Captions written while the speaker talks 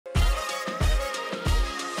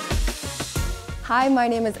Hi, my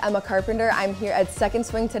name is Emma Carpenter. I'm here at Second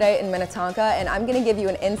Swing today in Minnetonka, and I'm going to give you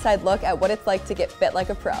an inside look at what it's like to get fit like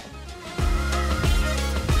a pro.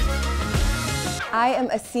 I am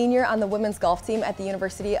a senior on the women's golf team at the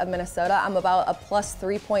University of Minnesota. I'm about a plus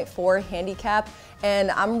 3.4 handicap,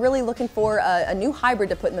 and I'm really looking for a new hybrid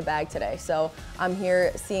to put in the bag today. So I'm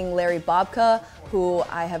here seeing Larry Bobka, who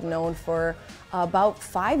I have known for about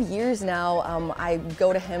 5 years now. I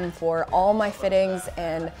go to him for all my fittings,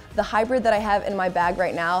 and the hybrid that I have in my bag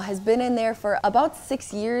right now has been in there for about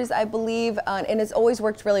 6 years, I believe, and it's always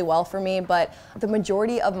worked really well for me, but the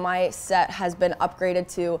majority of my set has been upgraded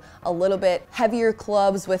to a little bit heavier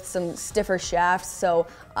clubs with some stiffer shafts, so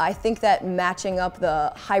I think that matching up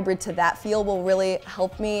the hybrid to that feel will really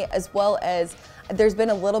help me, as well as there's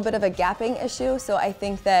been a little bit of a gapping issue, so I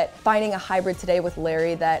think that finding a hybrid today with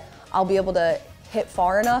Larry that I'll be able to hit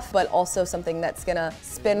far enough, but also something that's gonna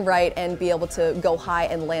spin right and be able to go high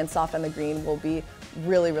and land soft on the green will be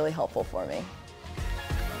really, really helpful for me.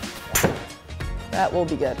 That will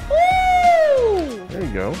be good. Woo! There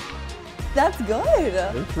you go. That's good.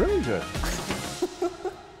 It's really good.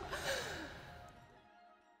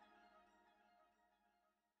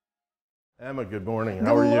 Emma, good morning.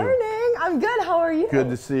 How are you? Good morning. I'm good. How are you? Good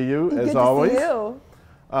to see you, as good always. To see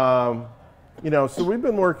you. You know, so we've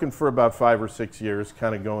been working for about 5 or 6 years,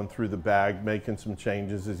 kind of going through the bag, making some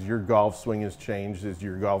changes as your golf swing has changed, as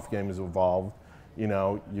your golf game has evolved. You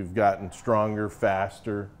know, you've gotten stronger,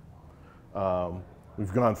 faster.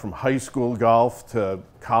 We've gone from high school golf to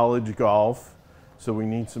college golf, so we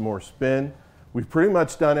need some more spin. We've pretty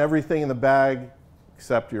much done everything in the bag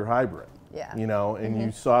except your hybrid. Yeah. You know, and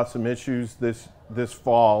you saw some issues this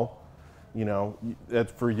fall. You know,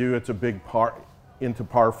 that's for you, it's a big part into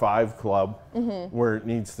par 5 club where it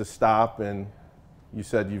needs to stop, and you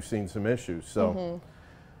said you've seen some issues. So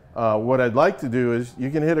what I'd like to do is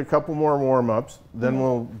you can hit a couple more warm-ups, then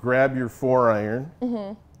we'll grab your 4-iron,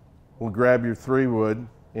 we'll grab your 3-wood,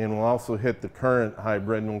 and we'll also hit the current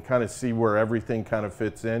hybrid, and we'll kind of see where everything kind of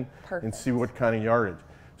fits in. Perfect. And see what kind of yardage.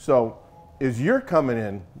 So as you're coming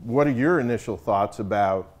in, what are your initial thoughts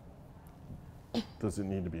about, does it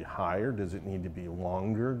need to be higher? Does it need to be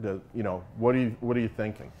longer? You know, what are you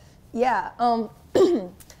thinking? Yeah,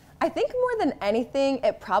 I think more than anything,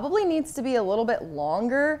 it probably needs to be a little bit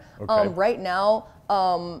longer. Okay. Right now,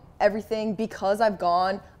 everything, because I've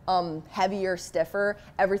gone heavier, stiffer,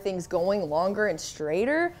 everything's going longer and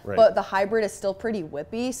straighter, Right. but the hybrid is still pretty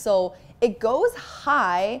whippy, so it goes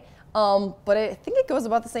high, but I think it goes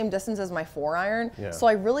about the same distance as my 4-iron, Yeah. so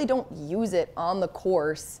I really don't use it on the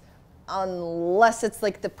course unless it's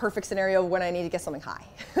like the perfect scenario when I need to get something high.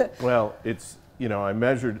 Well, it's, you know, I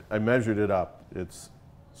measured it up. It's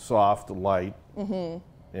soft, light,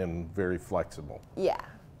 and very flexible. Yeah.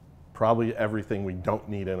 Probably everything we don't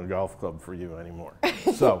need in a golf club for you anymore.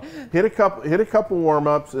 So hit a couple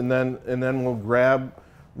warm-ups, and then we'll grab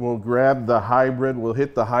the hybrid. We'll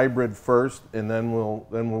hit the hybrid first, and then we'll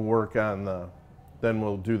work on then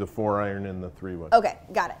we'll do the 4-iron and the 3-wood. Okay,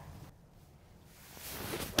 got it.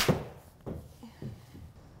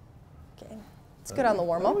 Okay, it's good on the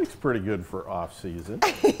warm-up. That looks pretty good for off-season.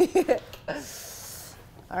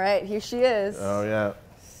 All right, here she is. Oh yeah.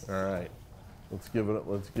 All right. Let's give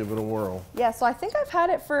it a whirl. Yeah, so I think I've had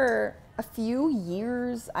it for a few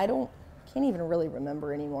years. Can't even really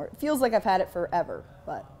remember anymore. It feels like I've had it forever,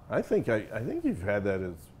 but I think you've had that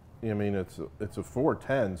as, I mean, it's a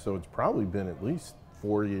 410, so it's probably been at least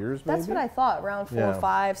 4 years, maybe. that's what I thought, around 4 or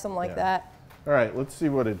 5, something like that. All right, let's see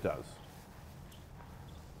what it does.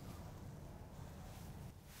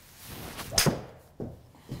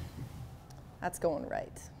 That's going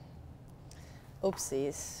right.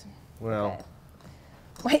 Oopsies. Well, Okay.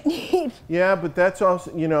 Might need. yeah, but that's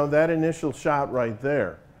also, you know, that initial shot right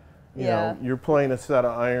there. You know, you're playing a set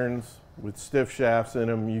of irons with stiff shafts in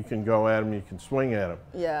them. You can go at them, you can swing at them.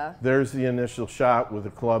 Yeah. There's the initial shot with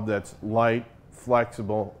a club that's light,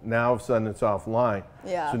 flexible. Now all of a sudden it's offline.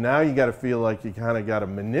 Yeah. So now you got to feel like you kind of got to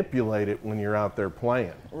manipulate it when you're out there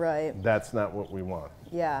playing. Right. That's not what we want.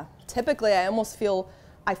 Yeah. Typically, I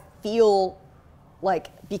feel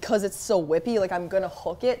like, because it's so whippy, like I'm gonna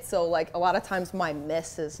hook it. So like a lot of times my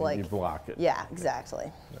miss is like, you block it. Yeah,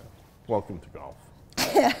 exactly. Yeah. Welcome to golf.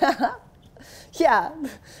 Yeah.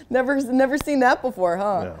 Never seen that before,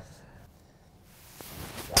 huh?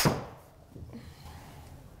 Yeah.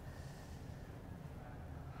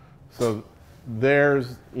 So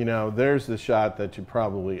there's the shot that you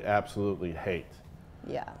probably absolutely hate.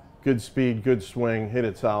 Yeah. Good speed, good swing, hit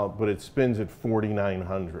it solid, but it spins at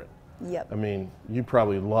 4,900. Yep. I mean, you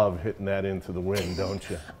probably love hitting that into the wind, don't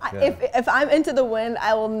you? Yeah. If I'm into the wind,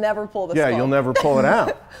 I will never pull the Yeah, scope. you'll never pull it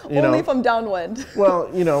out. Only if I'm downwind.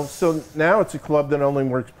 Well, so now it's a club that only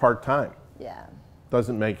works part-time. Yeah.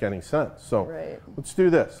 Doesn't make any sense. So Right. let's do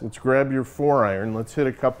this. Let's grab your 4-iron. Let's hit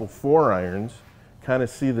a couple 4-irons, kind of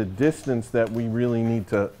see the distance that we really need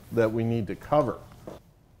to cover.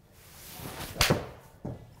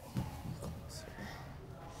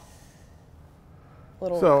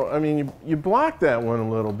 So, I mean, you block that one a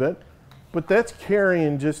little bit, but that's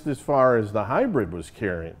carrying just as far as the hybrid was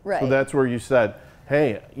carrying. Right. So that's where you said,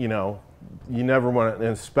 hey, you never want to,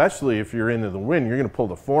 and especially if you're into the wind, you're going to pull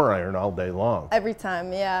the 4-iron all day long. Every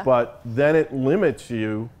time, yeah. But then it limits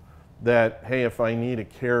you that, hey, if I need a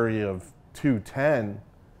carry of 210.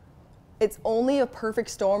 It's only a perfect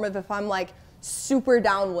storm if I'm like super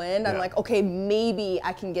downwind. I'm like, okay, maybe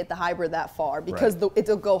I can get the hybrid that far because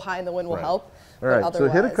it'll go high and the wind will help. All right, so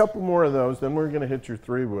hit a couple more of those, then we're going to hit your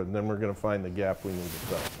 3-wood, and then we're going to find the gap we need to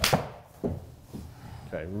fill.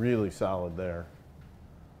 Okay, really solid there.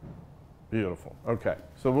 Beautiful. Okay,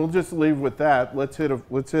 so we'll just leave with that. Let's hit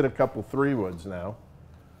a couple 3-woods now.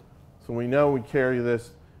 So we know we carry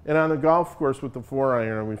this, and on the golf course with the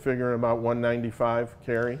 4-iron, are we figuring about 195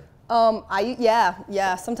 carry?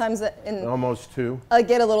 Yeah. Sometimes almost 2. I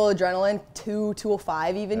get a little adrenaline,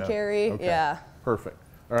 205 even carry. Okay. Yeah. Perfect.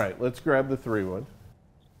 All right, let's grab the 3-wood.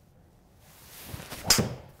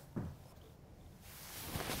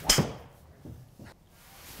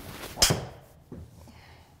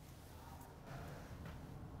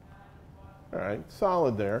 All right,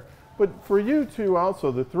 solid there. But for you too,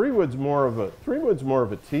 also the 3-wood's more of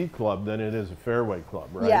a tee club than it is a fairway club,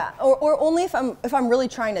 right? Yeah, or only if I'm really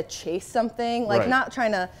trying to chase something, like not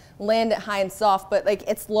trying to land it high and soft, but like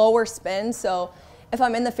it's lower spin. So if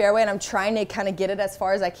I'm in the fairway and I'm trying to kind of get it as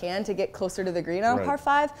far as I can to get closer to the green on par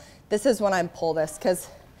 5, this is when I pull this because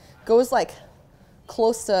it goes like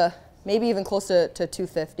close to, maybe even close to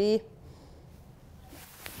 250.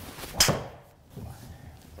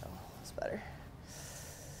 It's better.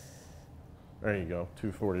 There you go,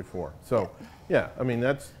 244. So, yeah, I mean,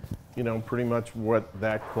 that's, pretty much what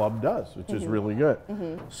that club does, which is really good.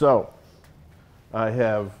 So, I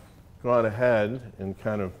have gone ahead and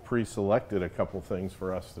kind of pre-selected a couple things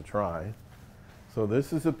for us to try. So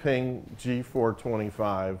this is a Ping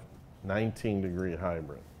G425 19-degree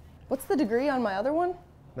hybrid. What's the degree on my other one?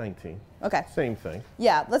 19. Okay. Same thing.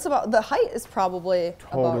 Yeah, that's about, the height is probably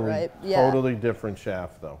about right. Yeah. Totally different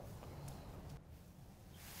shaft though.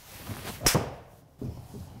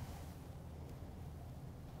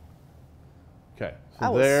 Okay,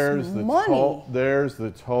 so there's the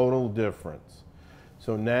total difference.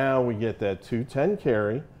 So now we get that 210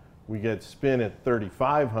 carry, we get spin at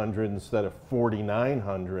 3,500 instead of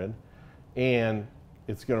 4,900, and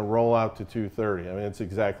it's going to roll out to 230. I mean, it's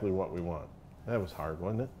exactly what we want. That was hard,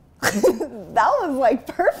 wasn't it? That was like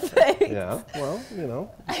perfect. Yeah, well,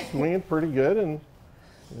 swing it pretty good and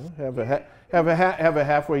have a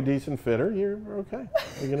halfway decent fitter. You're okay.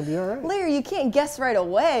 You're going to be all right. Larry, you can't guess right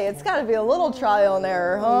away. It's got to be a little trial and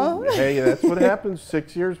error, huh? Hey, that's what happens.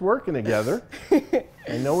 6 years working together.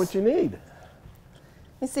 I know what you need.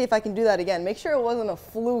 Let me see if I can do that again. Make sure it wasn't a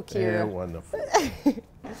fluke here. Yeah, it wasn't a fluke. Be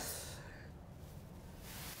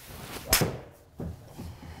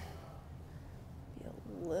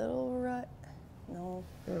a little right. No.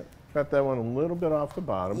 Cut that one a little bit off the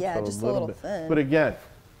bottom. Yeah, so just a little thin. But again,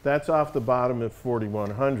 that's off the bottom at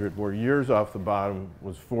 4,100, where yours off the bottom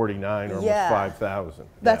was 49 or almost 5,000.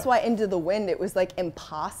 That's why into the wind it was like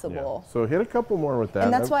impossible. Yeah. So hit a couple more with that.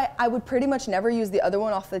 And that's why I would pretty much never use the other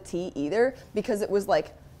one off the tee either, because it was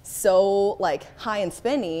like so like high and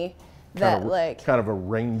spinny that kind of a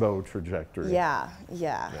rainbow trajectory. Yeah.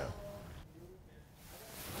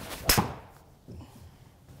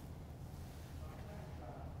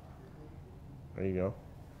 There you go.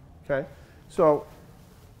 Okay. So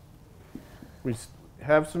we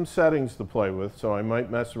have some settings to play with, so I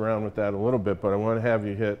might mess around with that a little bit, but I want to have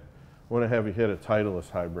you hit a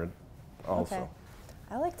Titleist hybrid also. Okay.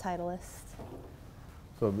 I like Titleist.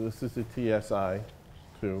 So this is a TSI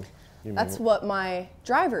 2. That's what my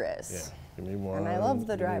driver is. Yeah. Give me one. And I love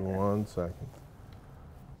the driver. Give me 1 second.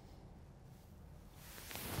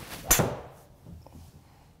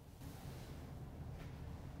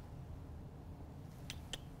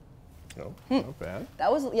 No, not bad.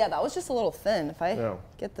 That was just a little thin. If I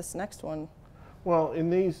get this next one. Well, in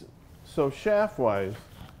these, so shaft-wise,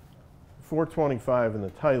 425 and the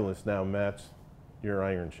Titleist now match your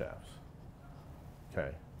iron shafts.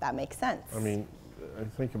 Okay. That makes sense. I mean,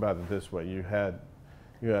 think about it this way: you had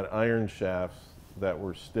iron shafts that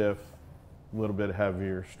were stiff a little bit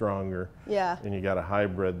heavier, stronger. Yeah. And you got a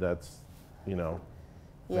hybrid that's, you know,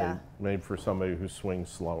 Yeah. made for somebody who swings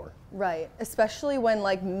slower. Right, especially when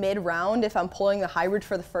like mid-round, if I'm pulling the hybrid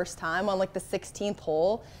for the first time on like the 16th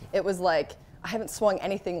hole, it was like, I haven't swung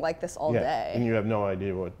anything like this all day. And you have no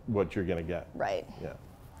idea what you're gonna get. Right. Yeah.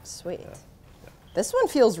 Sweet. Yeah. Yeah. This one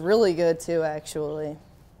feels really good too, actually.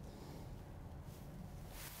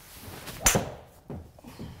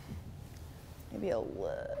 Maybe a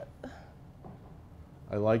little.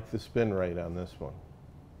 I like the spin rate on this one.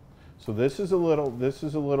 So this is a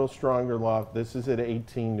little stronger loft. This is at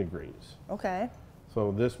 18 degrees. Okay.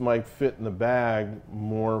 So this might fit in the bag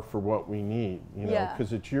more for what we need, you know, Yeah.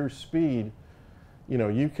 because it's your speed. You know,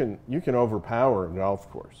 you can overpower a golf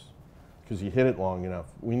course because you hit it long enough.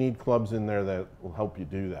 We need clubs in there that will help you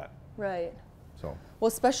do that. Right. So. Well,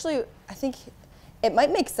 especially, I think it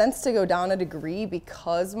might make sense to go down a degree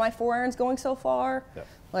because my 4-iron's going so far. Yeah.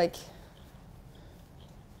 Like.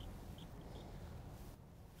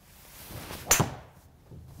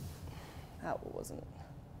 That wasn't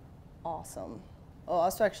awesome. Oh,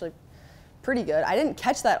 that's actually pretty good. I didn't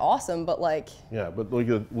catch that awesome, but like. Yeah, but look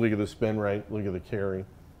at the spin rate. Look at the carry.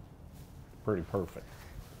 Pretty perfect.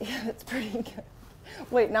 Yeah, that's pretty good.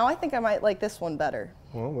 Wait, now I think I might like this one better.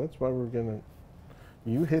 Well, that's why we're gonna.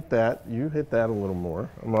 You hit that a little more.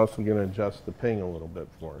 I'm also gonna adjust the ping a little bit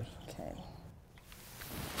for us. Okay.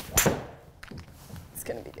 It's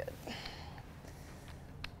gonna be good.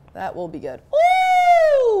 That will be good.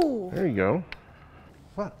 Ooh! There you go.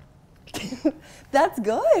 What? That's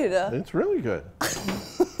good. It's really good.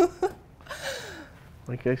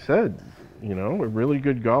 Like I said, you know, a really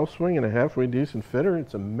good golf swing and a halfway decent fitter,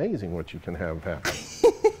 it's amazing what you can have happen.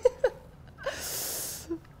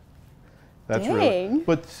 That's Dang.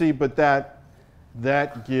 really, but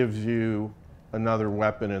that gives you another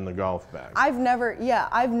weapon in the golf bag. I've never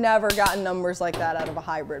gotten numbers like that out of a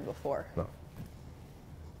hybrid before. No.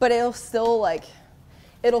 But it'll still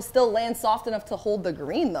land soft enough to hold the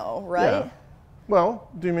green though, right? Yeah. Well,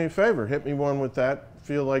 do me a favor, hit me one with that.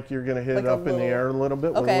 Feel like you're gonna hit Like it up in the air a little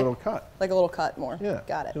bit with a little cut. Like a little cut more. Yeah.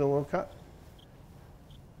 Got it. Get a little cut.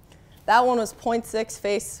 That one was 0.6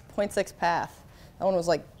 face, 0.6 path. That one was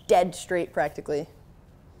like dead straight practically.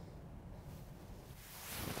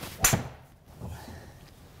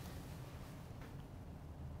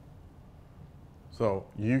 So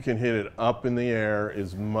you can hit it up in the air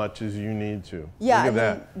as much as you need to. Yeah, Look at and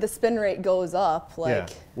that. then the spin rate goes up. Like,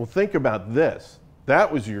 Yeah. Well, think about this.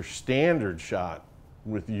 That was your standard shot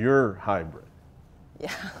with your hybrid.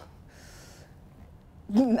 yeah.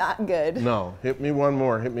 Not good. No, hit me one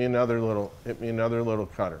more. Hit me another little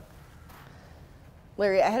cutter.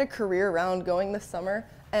 Larry, I had a career round going this summer,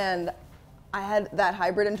 and I had that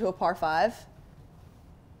hybrid into a par 5.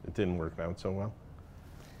 It didn't work out so well.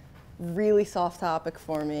 Really soft topic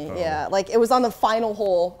for me. Oh. Yeah, like it was on the final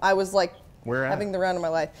hole. I was like Where at? having the round of my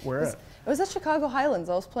life. Where at? It was at Chicago Highlands.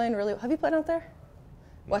 I was playing really. Have you played out there?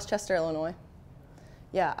 Westchester, Illinois.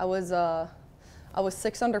 Yeah, I was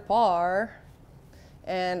 6 under par,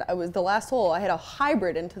 and I was the last hole. I had a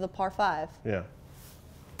hybrid into the par 5. Yeah.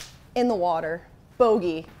 In the water,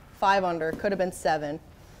 bogey, 5 under, could have been 7.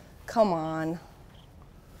 Come on.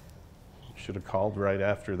 Should have called right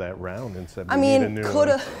after that round and said, I we need a mean, new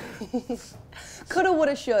coulda, one. coulda,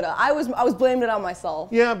 woulda, shoulda. I was blaming it on myself.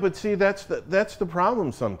 Yeah, but see, that's the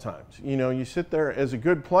problem sometimes. You know, you sit there as a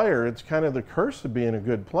good player, it's kind of the curse of being a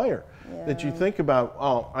good player. Yeah. That you think about,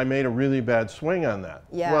 oh, I made a really bad swing on that.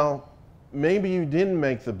 Yeah. Well, maybe you didn't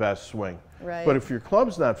make the best swing. Right. But if your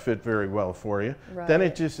club's not fit very well for you, then Right.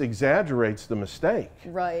 it just exaggerates the mistake.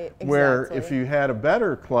 Right, exactly. Where if you had a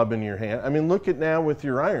better club in your hand, I mean, look at now with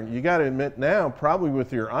your iron. You got to admit now, probably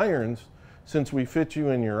with your irons, since we fit you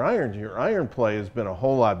in your iron play has been a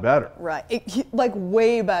whole lot better. Right, like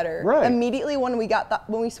way better. Right. Immediately when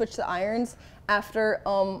we switched to irons, after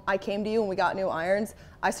I came to you and we got new irons,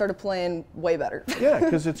 I started playing way better. Yeah,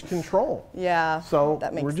 because it's control. Yeah, So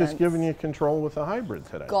that makes we're just sense. giving you control with the hybrid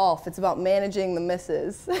today. Golf, it's about managing the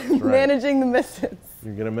misses. right. Managing the misses.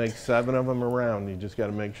 You're going to make 7 of them around. You just got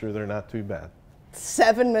to make sure they're not too bad.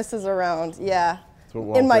 7 misses around, yeah. That's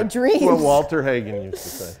what In my dreams. That's what Walter Hagen used to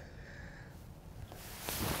say.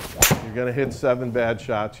 You're going to hit 7 bad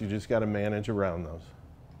shots. You just got to manage around those.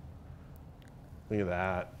 Look at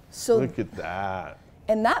that. So, look at that.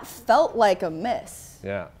 And that felt like a miss.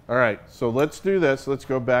 Yeah. All right. So let's do this. Let's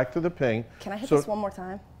go back to the ping. Can I hit this one more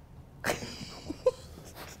time?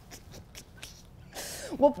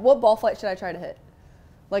 What ball flight should I try to hit?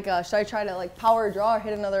 Like, should I try to like power draw or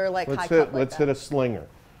hit another like high cut? Let's hit a slinger.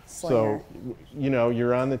 Slinger. So, you know,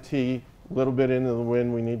 you're on the tee, a little bit into the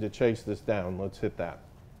wind. We need to chase this down. Let's hit that.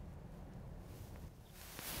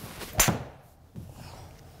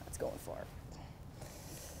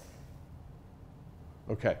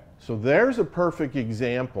 Okay, so there's a perfect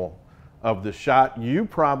example of the shot you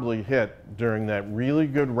probably hit during that really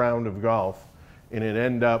good round of golf, and it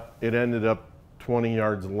ended up 20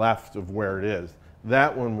 yards left of where it is.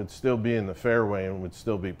 That one would still be in the fairway and would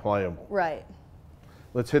still be playable. Right.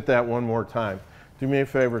 Let's hit that one more time. Do me a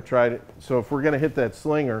favor, try it. So if we're going to hit that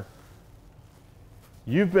slinger,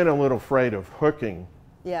 you've been a little afraid of hooking.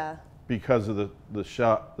 Yeah. Because of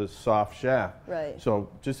the soft shaft. Right. So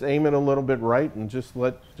just aim it a little bit right and just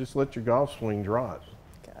let your golf swing draw it.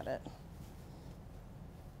 Got it.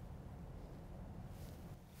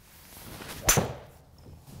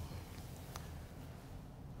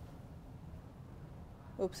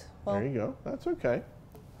 Oops. Well, there you go. That's okay.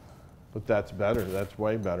 But that's better. That's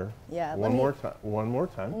way better. Yeah. One more time. One more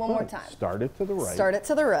time. One more time. Start it to the right. Start it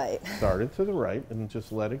to the right. Start it to the right and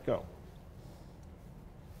just let it go.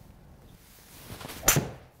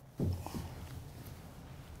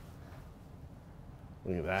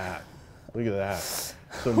 Look at that. Look at that.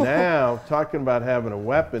 So now, talking about having a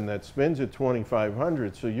weapon that spins at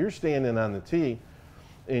 2,500, so you're standing on the tee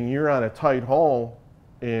and you're on a tight hole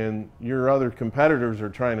and your other competitors are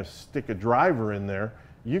trying to stick a driver in there,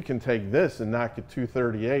 you can take this and knock it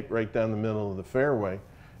 238 right down the middle of the fairway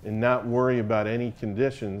and not worry about any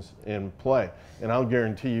conditions in play. And I'll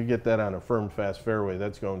guarantee you get that on a firm, fast fairway,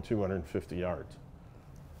 that's going 250 yards.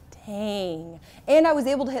 Dang. And I was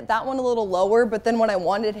able to hit that one a little lower, but then when I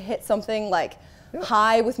wanted to hit something like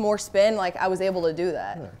high with more spin, like I was able to do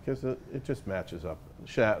that. Yeah, because it just matches up.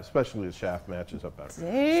 Especially the shaft matches up better.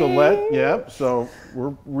 Dang. So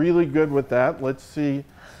we're really good with that. Let's see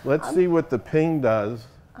what the ping does.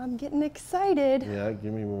 I'm getting excited. Yeah,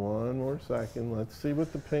 give me one more second. Let's see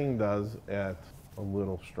what the ping does at a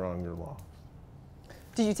little stronger loft.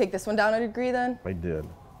 Did you take this one down a degree then? I did.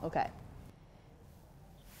 Okay.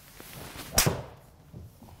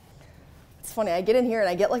 It's funny, I get in here and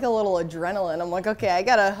I get like a little adrenaline. I'm like, okay, I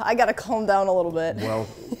gotta calm down a little bit. Well,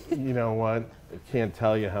 you know what? I can't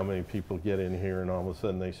tell you how many people get in here and all of a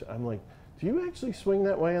sudden I'm like, do you actually swing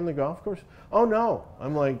that way on the golf course? Oh no.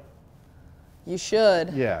 I'm like, you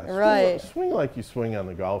should. yeah, right. Swing like you swing on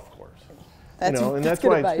the golf course. That's, and that's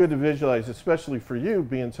why it's good to visualize, especially for you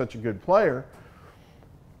being such a good player.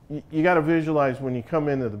 You got to visualize when you come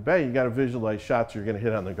into the bay. You got to visualize shots you're going to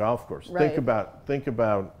hit on the golf course. Right. Think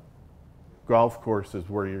about golf courses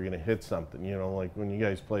where you're going to hit something. You know, like when you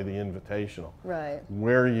guys play the Invitational. Right.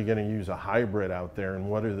 Where are you going to use a hybrid out there, and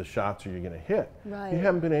what are the shots are you going to hit? Right. You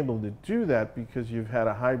haven't been able to do that because you've had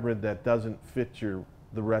a hybrid that doesn't fit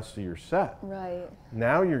the rest of your set. Right.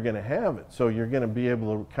 Now you're going to have it, so you're going to be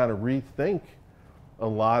able to kind of rethink a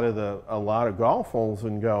lot of golf holes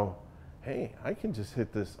and go, hey, I can just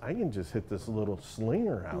hit this little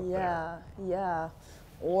slinger out there. Yeah.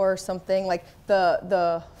 Or something like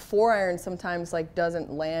the 4-iron sometimes like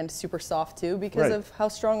doesn't land super soft too because of how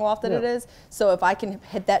strong lofted it is. So if I can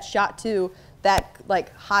hit that shot too, that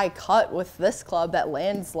like high cut with this club that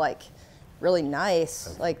lands like really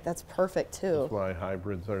nice, like that's perfect too. That's why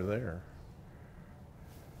hybrids are there.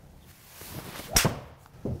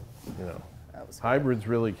 You know, hybrids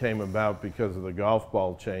really came about because of the golf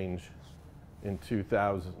ball change in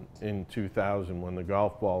 2000 when the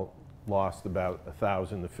golf ball lost about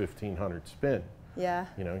 1,000 to 1,500 spin. Yeah.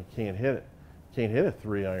 You know, you can't hit it. Can't hit a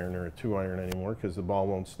 3-iron or a 2-iron anymore because the ball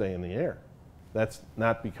won't stay in the air. That's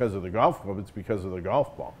not because of the golf club, it's because of the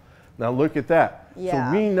golf ball. Now look at that.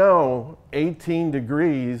 Yeah. So we know 18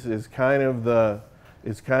 degrees is kind of the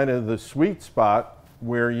sweet spot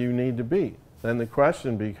where you need to be. Then the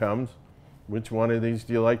question becomes, which one of these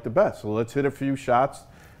do you like the best? So let's hit a few shots.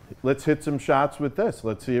 Let's hit some shots with this.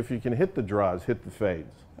 Let's see if you can hit the draws, hit the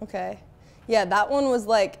fades. Okay. Yeah, that one was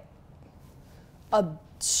like a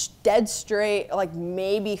dead straight, like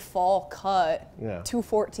maybe fall cut. Yeah.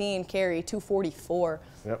 214 carry, 244.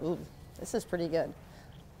 Yep. Ooh, this is pretty good.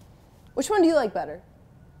 Which one do you like better?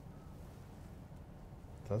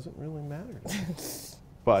 Doesn't really matter.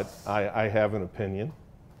 But I have an opinion.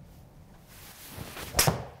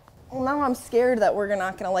 Well, now I'm scared that we're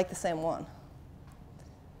not going to like the same one.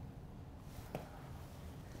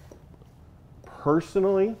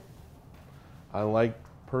 Personally, I like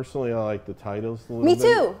the titles a little Me bit.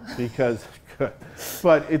 too. Because,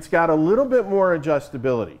 but it's got a little bit more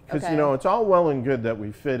adjustability. Because, Okay. you know, it's all well and good that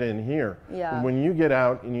we fit in here. Yeah. But when you get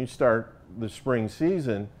out and you start the spring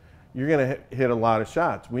season, you're going to hit a lot of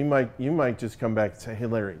shots. You might just come back and say, hey,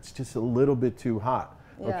 Larry, it's just a little bit too hot.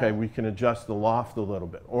 Yeah. Okay, we can adjust the loft a little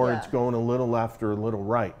bit. Or it's Yeah. going a little left or a little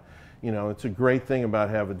right. You know, it's a great thing about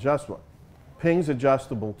having adjustment. Ping's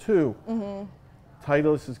adjustable too. Mm-hmm.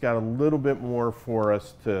 Titleist has got a little bit more for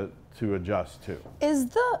us to adjust to. Is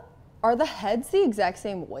the Are the heads the exact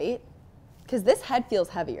same weight? Because this head feels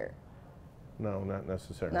heavier. No, not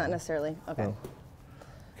necessarily. Not necessarily. Okay. No.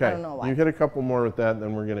 Okay. I don't know why. You hit a couple more with that, and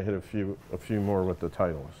then we're going to hit a few more with the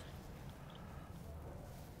Titleist.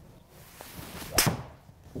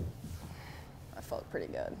 I felt pretty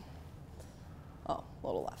good. Oh, a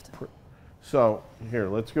little left. So here,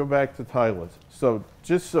 let's go back to Titleist. So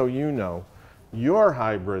just so you know, your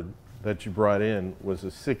hybrid that you brought in was a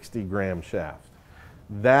 60-gram shaft.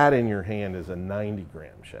 That in your hand is a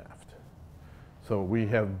 90-gram shaft. So we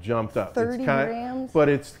have jumped up. 30 grams? But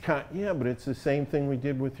it's but it's the same thing we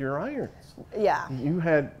did with your irons. Yeah. You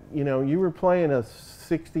had, you were playing a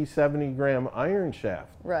 60, 70-gram iron shaft.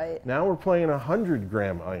 Right. Now we're playing a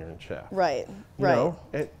 100-gram iron shaft. Right. You know,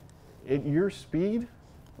 at your speed,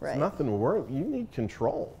 right. It's nothing to worry. You need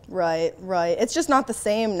control. Right, right. It's just not the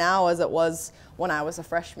same now as it was when I was a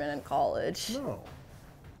freshman in college. No.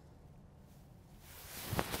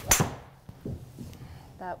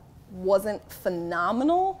 That wasn't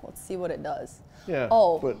phenomenal. Let's see what it does. Yeah,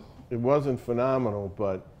 oh. But it wasn't phenomenal,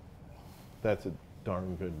 but that's a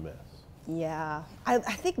darn good miss. Yeah, I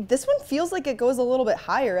think this one feels like it goes a little bit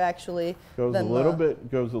higher actually. Goes a little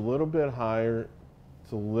bit higher.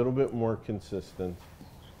 It's a little bit more consistent.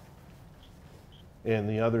 And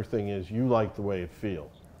the other thing is you like the way it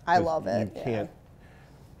feels. I love it. You can't,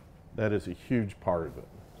 that is a huge part of it.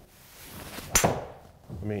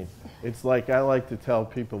 I mean, it's like I like to tell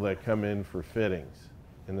people that come in for fittings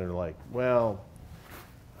and they're like, well,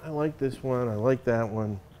 I like this one, I like that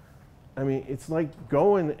one. I mean, it's like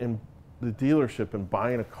going in the dealership and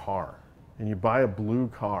buying a car, and you buy a blue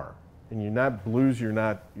car, and blue's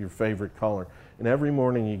not your favorite color. And every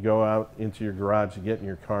morning you go out into your garage, you get in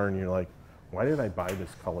your car, and you're like, why did I buy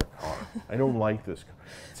this color car? I don't like this car.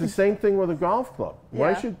 It's the same thing with a golf club.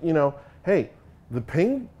 Why should, hey, the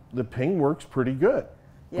ping works pretty good.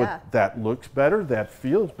 Yeah. But that looks better, that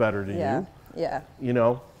feels better to you. Yeah.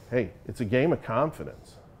 Hey, it's a game of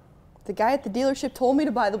confidence. The guy at the dealership told me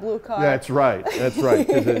to buy the blue car. That's right, because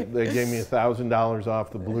they gave me $1,000 off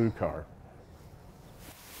the blue car.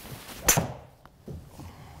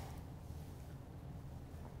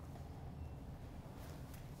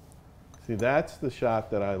 See, that's the shot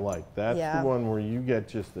that I like. That's the one where you get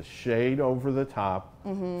just a shade over the top,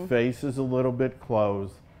 face is a little bit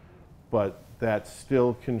closed, but that's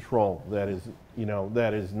still control. That is,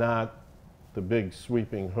 that is not the big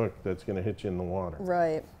sweeping hook that's going to hit you in the water.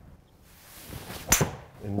 Right.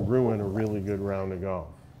 And ruin a really good round of golf.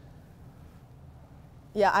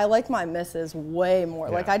 Yeah, I like my misses way more.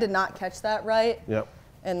 Yeah. Like I did not catch that right. Yep.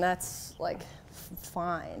 And that's like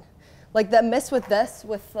fine. Like that miss with this,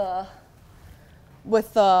 with the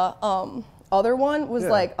other one was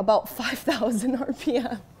like about 5,000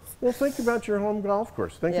 RPM. Well, think about your home golf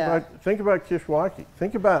course. Think about Kishwaukee.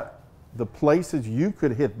 Think about the places you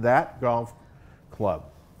could hit that golf club.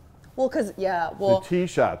 Well, the tee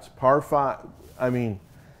shots, par 5. I mean,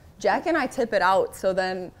 Jack and I tip it out, so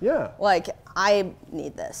then like I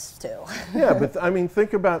need this too. Yeah, but I mean,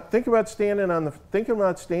 think about standing on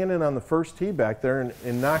the first tee back there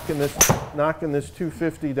and knocking this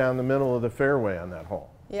 250 down the middle of the fairway on that hole.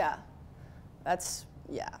 Yeah, I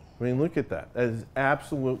mean, look at that. That is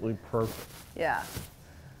absolutely perfect. Yeah.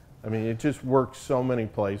 I mean, it just works so many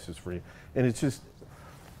places for you, and it's just,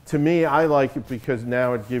 to me, I like it because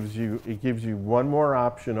now it gives you one more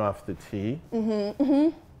option off the tee,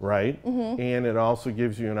 right? And it also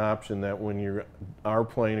gives you an option that when you are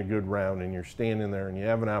playing a good round and you're standing there and you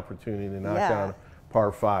have an opportunity to knock down a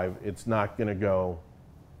par 5, it's not going to go.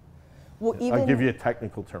 Well, I'll give you a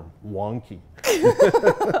technical term: wonky.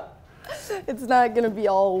 It's not going to be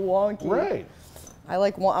all wonky. Right. I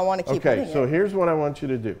want to keep hitting it. Okay, so here's what I want you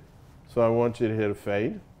to do. So I want you to hit a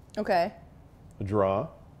fade. Okay. A draw.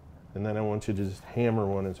 And then I want you to just hammer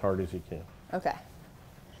one as hard as you can. Okay.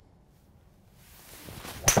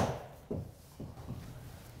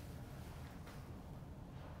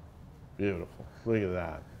 Beautiful. Look at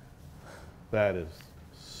that. That is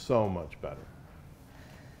so much better.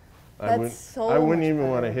 I wouldn't even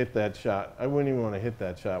want to hit that shot. I wouldn't even want to hit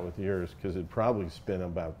that shot with yours because it'd probably spin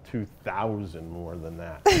about 2,000 more than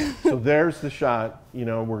that. So there's the shot.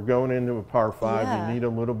 We're going into a par 5. Yeah. You need a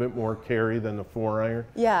little bit more carry than the 4-iron.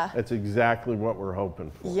 Yeah. That's exactly what we're hoping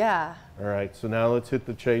for. Yeah. All right, so now let's hit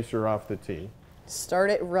the chaser off the tee. Start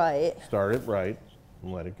it right. Start it right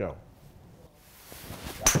and let it go.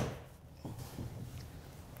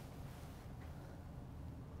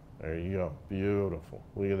 There you go. Beautiful.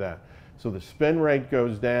 Look at that. So the spin rate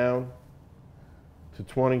goes down to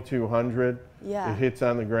 2,200. Yeah. It hits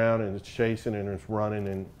on the ground and it's chasing and it's running,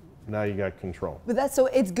 and now you got control. But so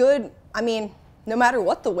it's good. I mean, no matter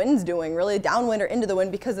what the wind's doing, really downwind or into the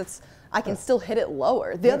wind, because I can still hit it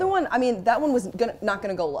lower. The other one, I mean, that one was not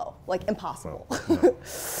gonna go low, like impossible. No.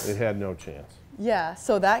 It had no chance. Yeah,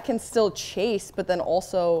 so that can still chase, but then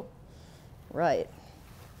also, right.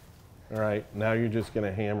 All right, now you're just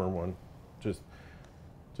gonna hammer one. Just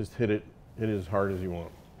hit it as hard as you want.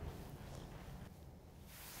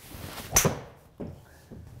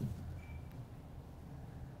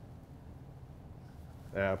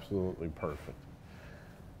 Absolutely perfect.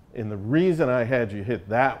 And the reason I had you hit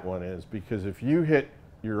that one is because if you hit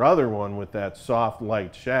your other one with that soft,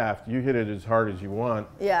 light shaft, you hit it as hard as you want.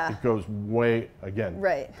 Yeah. It goes way, again,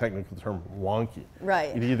 right. Technical term, wonky.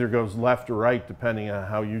 Right. It either goes left or right depending on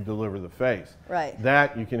how you deliver the face. Right.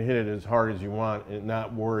 That you can hit it as hard as you want and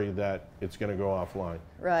not worry that it's going to go offline.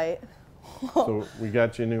 Right. So we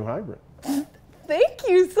got you a new hybrid. Thank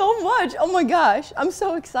you so much. Oh my gosh, I'm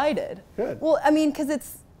so excited. Good. Well, I mean, because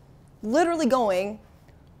it's literally going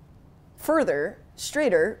further,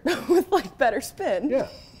 straighter, with like better spin. Yeah.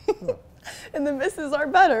 And the misses are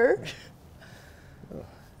better.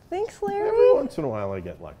 Thanks, Larry. Every once in a while I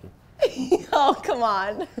get lucky. Oh, come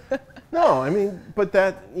on. No, I mean, but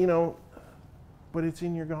that, you know, but it's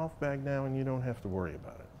in your golf bag now and you don't have to worry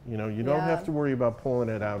about it. You know, you don't have to worry about pulling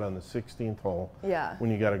it out on the 16th hole when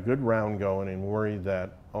you got a good round going and worry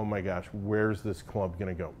that, oh my gosh, where's this club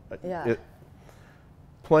going to go? Yeah.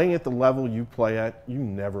 Playing at the level you play at, you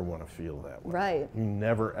never want to feel that way. Right. You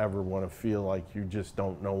never ever want to feel like you just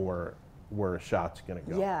don't know where a shot's going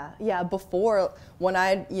to go. Yeah, yeah. Before, when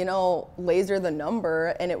I'd, you know, laser the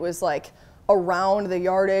number and it was like around the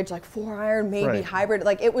yardage, like 4-iron, maybe hybrid,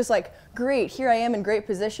 like it was like, great, here I am in great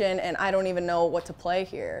position and I don't even know what to play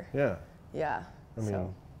here. Yeah. Yeah. I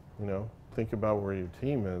mean, you know, think about where your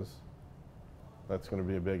team is. That's going to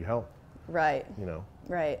be a big help. Right. You know.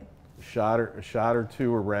 Right. A shot or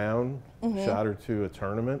two around, shot or two a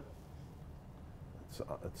tournament.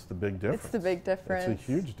 It's the big difference. It's the big difference. It's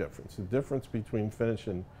a huge difference. The difference between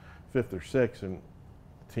finishing 5th or 6th and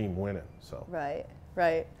team winning. So. Right.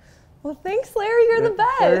 Right. Well, thanks, Larry. You're the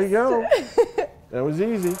best. There you go. That was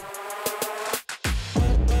easy.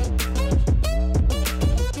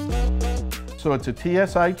 So it's a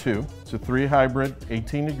TSI-2. It's a 3 hybrid,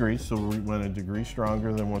 18 degrees, so we went a degree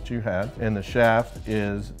stronger than what you had. And the shaft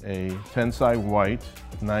is a Tensai white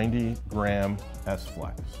 90-gram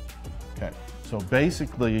S-Flex. Okay, so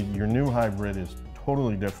basically your new hybrid is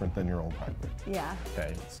totally different than your old hybrid. Yeah.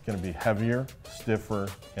 Okay, it's going to be heavier, stiffer,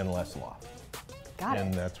 and less loft. Got it.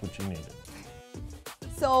 And that's what you needed.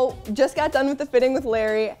 So just got done with the fitting with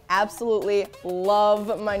Larry. Absolutely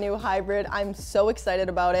love my new hybrid. I'm so excited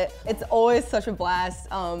about it. It's always such a blast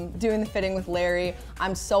doing the fitting with Larry.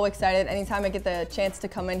 I'm so excited anytime I get the chance to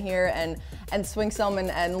come in here and swing some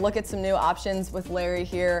and look at some new options with Larry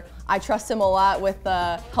here. I trust him a lot with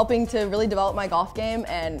helping to really develop my golf game,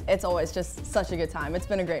 and it's always just such a good time. It's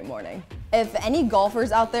been a great morning. If any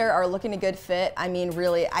golfers out there are looking a good fit, I mean,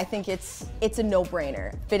 really, I think it's a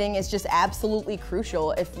no-brainer. Fitting is just absolutely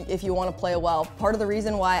crucial if you want to play well. Part of the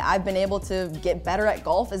reason why I've been able to get better at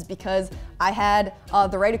golf is because I had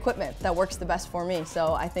the right equipment that works the best for me.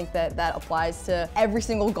 So I think that applies to every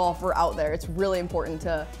single golfer out there. It's really important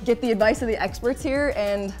to get the advice of the experts here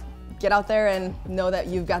and get out there and know that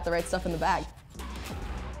you've got the right stuff in the bag.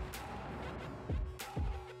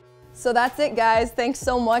 So that's it, guys. Thanks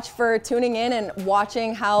so much for tuning in and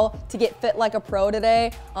watching how to get fit like a pro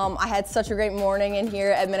today. I had such a great morning in here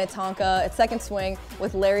at Minnetonka at Second Swing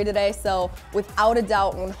with Larry today. So without a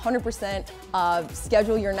doubt, 100%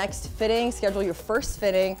 schedule your next fitting, schedule your first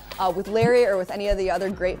fitting with Larry or with any of the other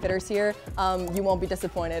great fitters here. You won't be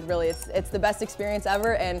disappointed, really. It's the best experience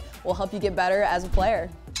ever and will help you get better as a player.